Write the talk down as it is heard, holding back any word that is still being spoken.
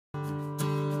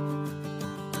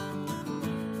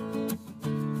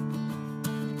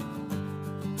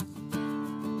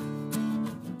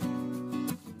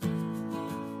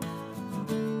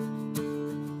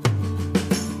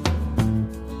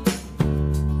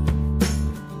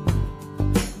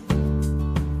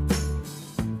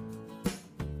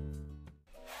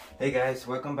Hey guys,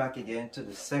 welcome back again to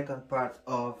the second part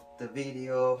of the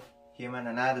video, human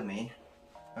anatomy.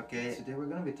 Okay, today we're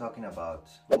going to be talking about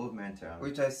movement,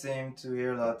 which I seem to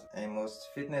hear a lot in most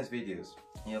fitness videos,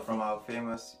 from our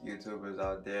famous YouTubers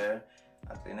out there.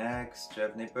 Atlenex,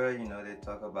 Jeff Nipper, they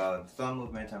talk about some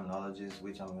movement terminologies,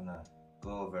 which I'm going to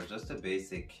go over just the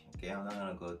basic. Okay, I'm not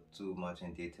going to go too much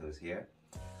in details here.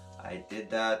 I did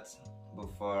that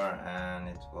before and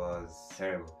it was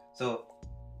terrible. So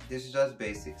this is just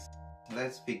basics.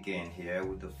 Let's begin here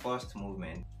with the first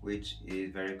movement, which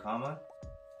is very common: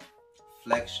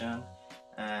 flexion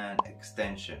and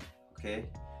extension. Okay,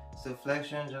 so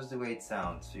flexion, just the way it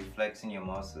sounds, you're flexing your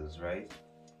muscles, right?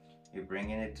 You're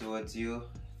bringing it towards you,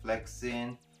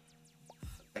 flexing,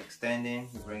 extending,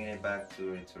 you're bringing it back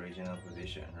to its original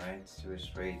position, right? To a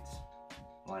straight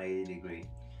 180 degree.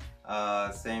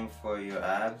 Same for your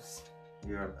abs,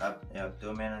 your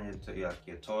abdomen, and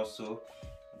your torso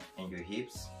and your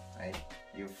hips, right?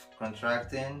 You're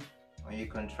contracting. When you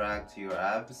contract your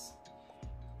abs,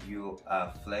 you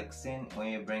are flexing. When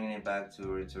you're bringing it back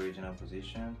to its original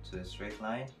position, to a straight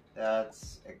line,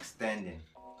 that's extending.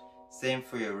 Same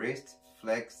for your wrist,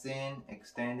 flexing,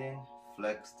 extending,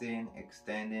 flexing,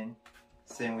 extending.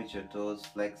 Same with your toes,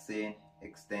 flexing,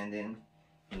 extending.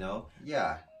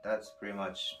 Yeah, that's pretty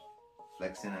much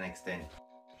flexing and extending.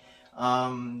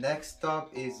 Next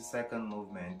up is the second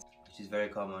movement, which is very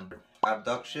common: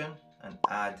 abduction and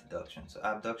adduction. So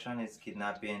abduction is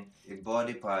kidnapping a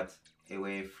body part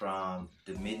away from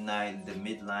the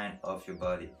midline of your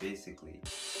body, basically.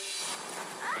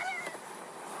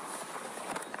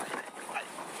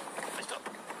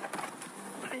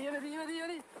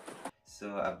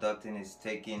 So abducting is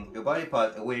taking your body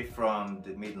part away from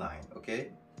the midline,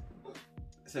 okay?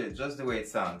 So it's just the way it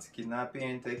sounds: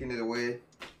 kidnapping, taking it away.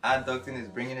 Adducting is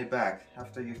bringing it back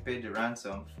after you've paid the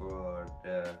ransom for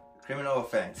the criminal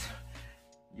offense.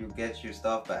 You get your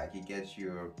stuff back, you get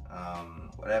your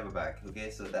whatever back, okay?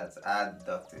 So that's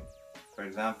adducting. For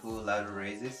example, lateral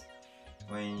raises,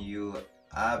 when you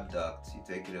abduct, you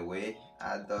take it away.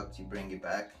 Adduct, you bring it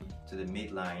back to the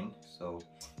midline. So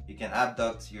you can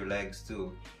abduct your legs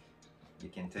too. You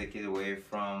can take it away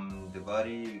from the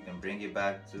body, you can bring it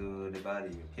back to the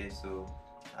body, okay? So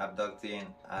abducting,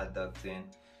 adducting.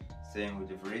 Same with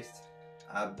the wrist,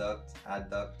 abduct,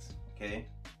 adduct, okay?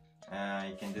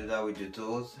 You can do that with your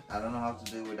toes. I don't know how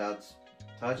to do it without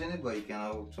touching it, but you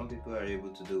can. Some people are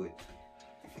able to do it.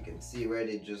 If you can see where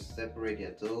they just separate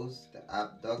their toes, they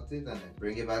abduct it and then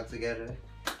bring it back together,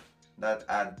 that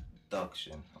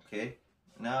adduction, okay?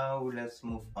 Now let's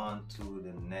move on to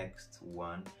the next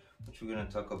one, which we're going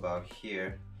to talk about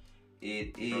here.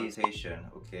 It is rotation,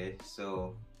 okay?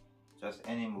 So just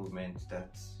any movement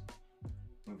that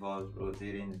involves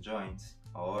rotating the joints,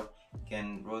 or you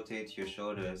can rotate your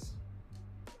shoulders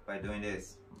by doing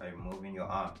this, by moving your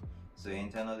arm. So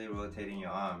internally rotating your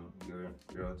arm, you're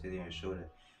rotating your shoulder.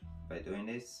 By doing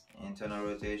this, internal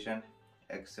rotation,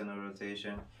 external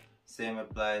rotation. Same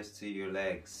applies to your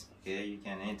legs, okay? You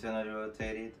can internally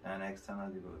rotate it and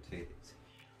externally rotate it,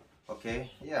 okay?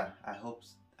 Yeah, I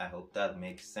hope that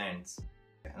makes sense.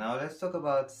 Now let's talk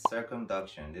about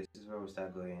circumduction. This is where we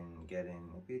start getting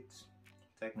a bit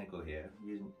technical here.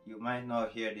 You might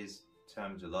not hear these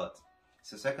terms a lot.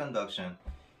 So circumduction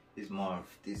is more of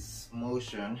this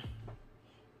motion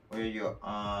where your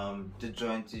the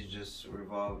joint is just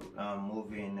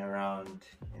moving around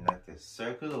in like a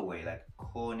circular way, like a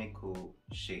conical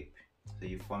shape. So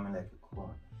you're forming like a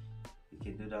cone. You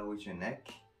can do that with your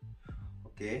neck,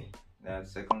 okay?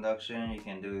 That's circumduction. You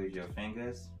can do it with your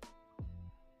fingers,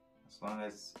 as long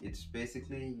as it's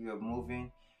basically you're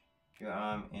moving your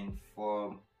arm in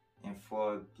four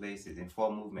places, in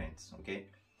four movements, okay?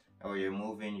 Or you're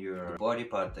moving your body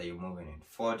part that you're moving in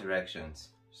four directions.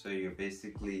 So you're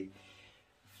basically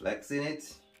flexing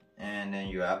it, and then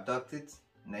you abduct it,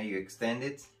 and then you extend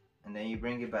it, and then you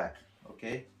bring it back,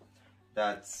 okay?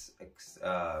 That's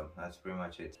pretty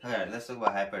much it. All right, let's talk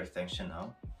about hyperextension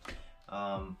now.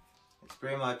 It's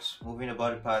pretty much moving the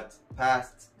body part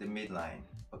past the midline,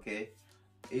 okay?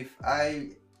 If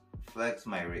I flex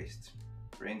my wrist,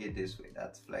 bring it this way,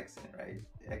 that's flexing, right?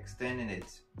 Extending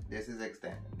it, this is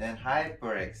extending. Then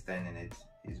hyperextending it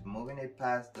is moving it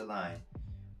past the line,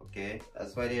 okay?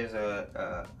 That's why there's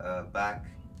a back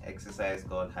exercise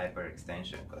called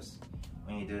hyperextension, because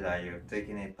when you do that, you're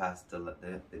taking it past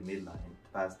the midline,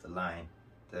 past the line,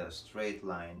 the straight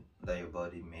line that your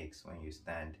body makes when you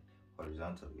stand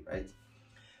horizontally, right?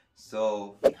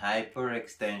 So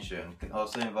hyperextension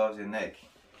also involves your neck,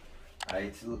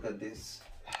 right? Look at this: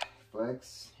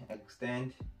 flex,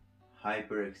 extend,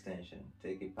 hyperextension.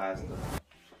 Take it past the line.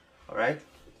 All right.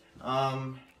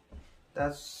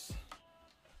 that's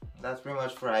pretty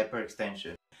much for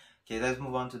hyperextension. Okay, let's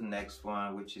move on to the next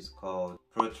one, which is called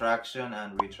protraction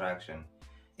and retraction.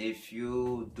 If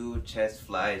you do chest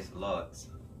flies a lot,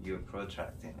 you're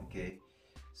protracting, okay?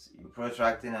 So you're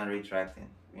protracting and retracting.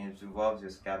 It involves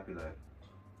your scapula,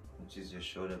 which is your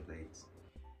shoulder blades.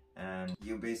 And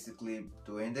you're basically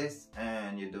doing this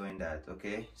and you're doing that,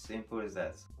 okay? Simple as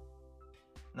that.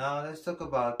 Now let's talk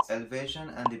about elevation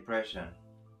and depression.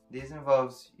 This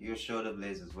involves your shoulder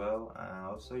blades as well, and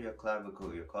also your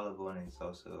clavicle, your collarbone is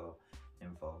also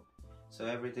involved. So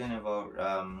everything involved,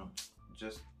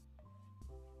 just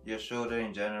your shoulder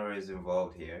in general is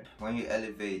involved here. When you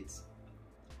elevate,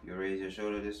 you raise your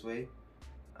shoulder this way,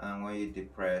 and when you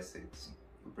depress it,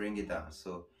 you bring it down.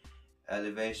 So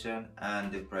elevation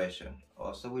and depression.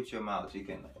 Also with your mouth, you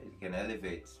can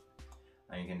elevate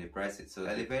and you can depress it. So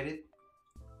elevate it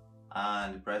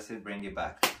and depress it, bring it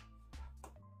back.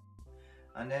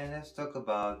 And then let's talk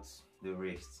about the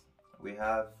wrist. We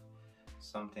have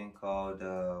something called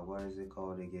what is it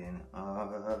called again?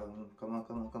 Come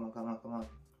on.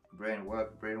 Brain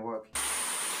work.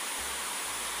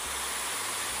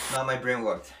 Now my brain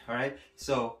worked. All right.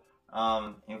 So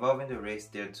involving the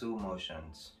wrist, there are two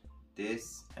motions,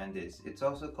 this and this. It's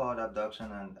also called abduction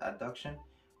and adduction,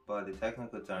 but the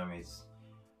technical term is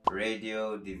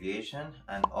radial deviation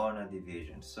and ulnar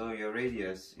deviation. So your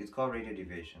radius, it's called radial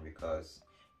deviation because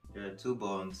there are two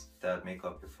bones that make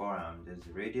up your forearm. There's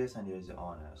the radius and there's the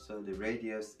ulnar. So the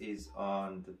radius is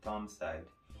on the thumb side.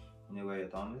 You know where your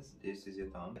thumb is? This is your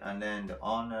thumb. And then the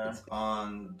ulnar is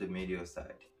on the medial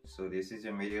side. So this is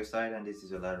your medial side and this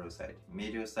is your lateral side.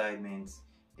 Medial side means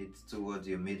it's towards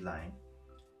your midline.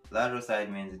 Lateral side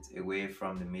means it's away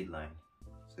from the midline.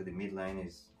 So the midline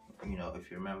is, you know, if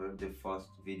you remember the first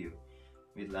video,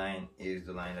 midline is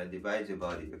the line that divides your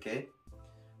body, okay?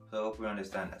 So I hope we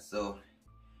understand that. So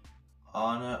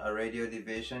on a radial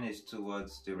deviation is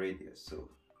towards the radius. So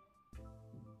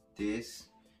this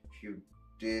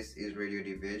is radial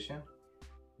deviation,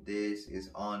 this is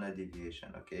ulnar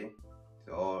deviation, okay?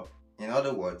 So in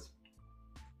other words,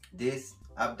 this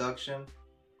abduction,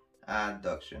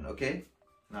 adduction, okay?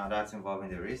 Now that's involving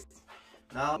the wrist.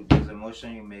 Now there's a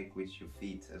motion you make with your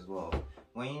feet as well.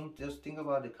 When you just think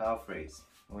about the calf raise,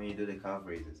 when you do the calf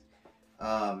raises,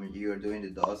 you're doing the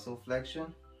dorsal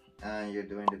flexion and you're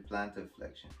doing the plantar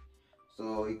flexion.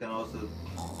 So you can also,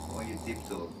 when you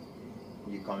tiptoe,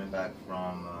 you're coming back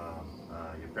from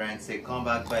your parents say come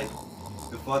back by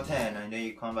before 10 and then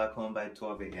you come back home by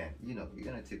 12 again. You know, you're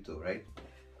gonna tiptoe, right?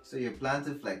 So you're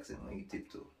plantar flexing when you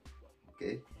tiptoe,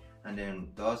 okay? And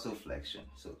then dorsal flexion.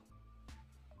 So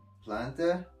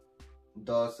plantar,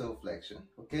 dorsal flexion,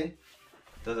 okay?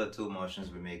 Those are two motions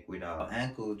we make with our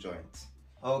ankle joints.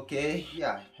 Okay,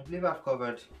 yeah, I believe I've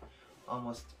covered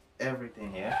almost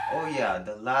everything here. Oh yeah,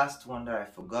 the last one that I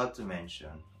forgot to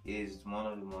mention is one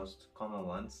of the most common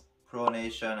ones,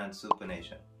 pronation and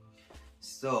supination.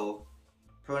 So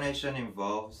pronation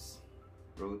involves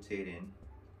rotating,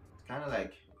 kind of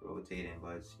like rotating,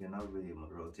 but you're not really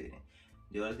rotating.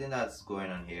 The only thing that's going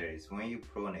on here is when you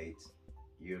pronate,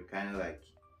 you're kind of like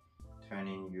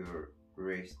turning your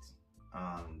wrist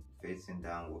facing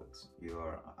downwards,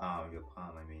 your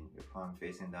palm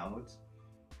facing downwards.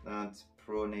 That's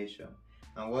pronation.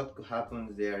 And what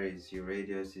happens there is your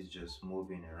radius is just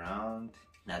moving around.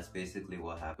 That's basically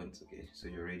what happens, okay? So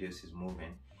your radius is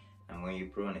moving, and when you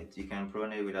pronate, you can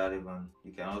pronate without even,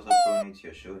 you can also pronate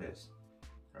your shoulders,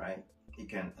 right? You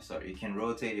can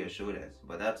rotate your shoulders,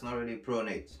 but that's not really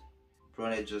pronate.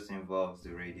 Pronate just involves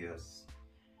the radius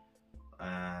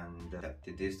and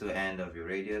the distal end of your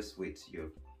radius with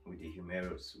the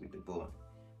humerus, with the bone,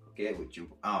 okay, with your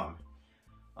arm.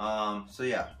 So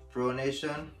yeah,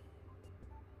 pronation,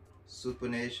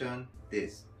 supination,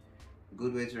 this.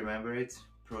 Good way to remember it,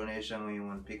 pronation, when you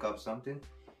want to pick up something,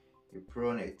 you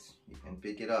pronate, you can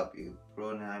pick it up.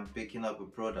 I'm picking up a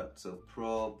product, so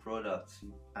product,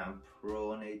 I'm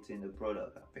pronating the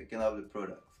product, I'm picking up the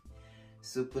product.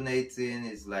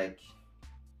 Supinating is like,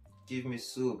 give me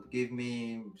soup, give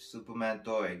me Superman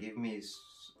toy, give me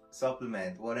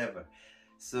supplement, whatever.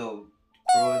 So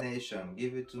pronation,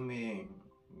 give it to me,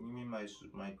 give me my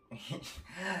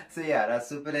so yeah, that's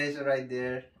supination right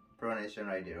there, pronation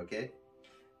right there, okay?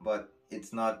 But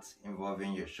it's not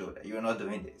involving your shoulder. You're not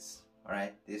doing this, all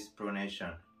right? This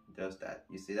pronation does that.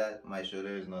 You see that my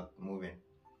shoulder is not moving.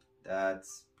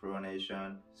 That's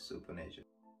pronation, supination.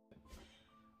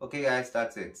 Okay guys,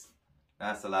 that's it.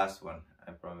 That's the last one,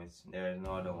 I promise. There is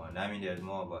no other one. I mean, there's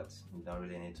more, but you don't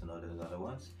really need to know those other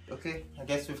ones. Okay, I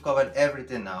guess we've covered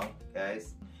everything now,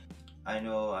 guys. I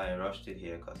know I rushed it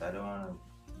here because I don't want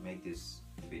to make this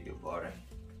video boring.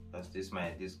 because this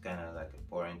kind of like a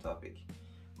boring topic.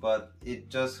 But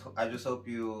I just hope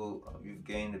you've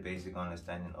gained the basic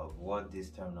understanding of what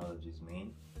these terminologies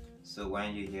mean. So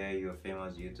when you hear your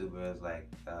famous YouTubers like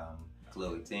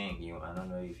clothing, I don't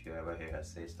know if you ever hear us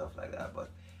say stuff like that,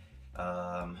 but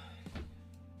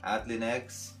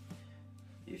Atlinex,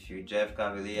 if you Jeff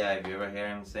Cavalier, if you ever hear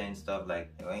him saying stuff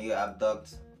like when you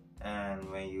abduct and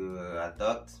when you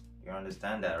adduct, you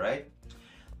understand that, right?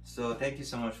 So thank you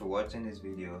so much for watching this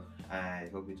video. I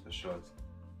hope it was short.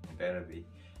 It better be.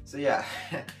 So yeah,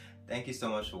 thank you so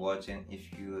much for watching.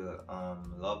 If you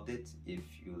loved it, if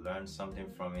you learned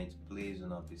something from it, please do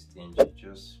not be stingy.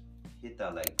 Just hit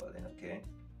that like button, okay?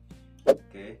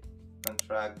 Okay,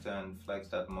 contract and flex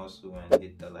that muscle and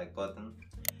hit the like button,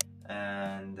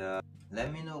 and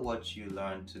let me know what you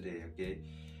learned today, okay?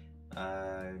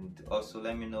 And also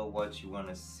let me know what you want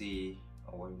to see,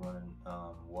 or what you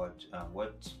want to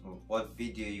watch, what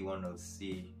video you want to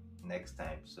see next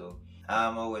time. So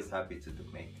I'm always happy to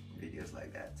make videos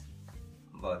like that.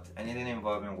 But anything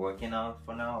involving working out,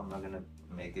 for now I'm not gonna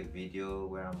make a video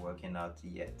where I'm working out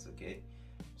yet, okay?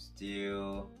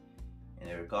 Still in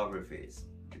the recovery phase,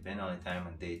 depending on the time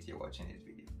and date you're watching this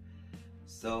video.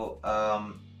 So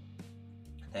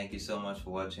thank you so much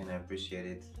for watching. I appreciate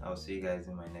it. I'll see you guys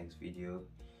in my next video,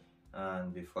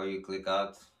 and before you click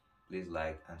out, please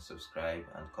like and subscribe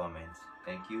and comment.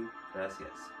 Thank you.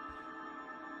 Gracias.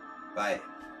 Bye.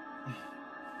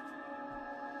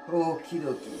 Okie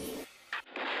dokie.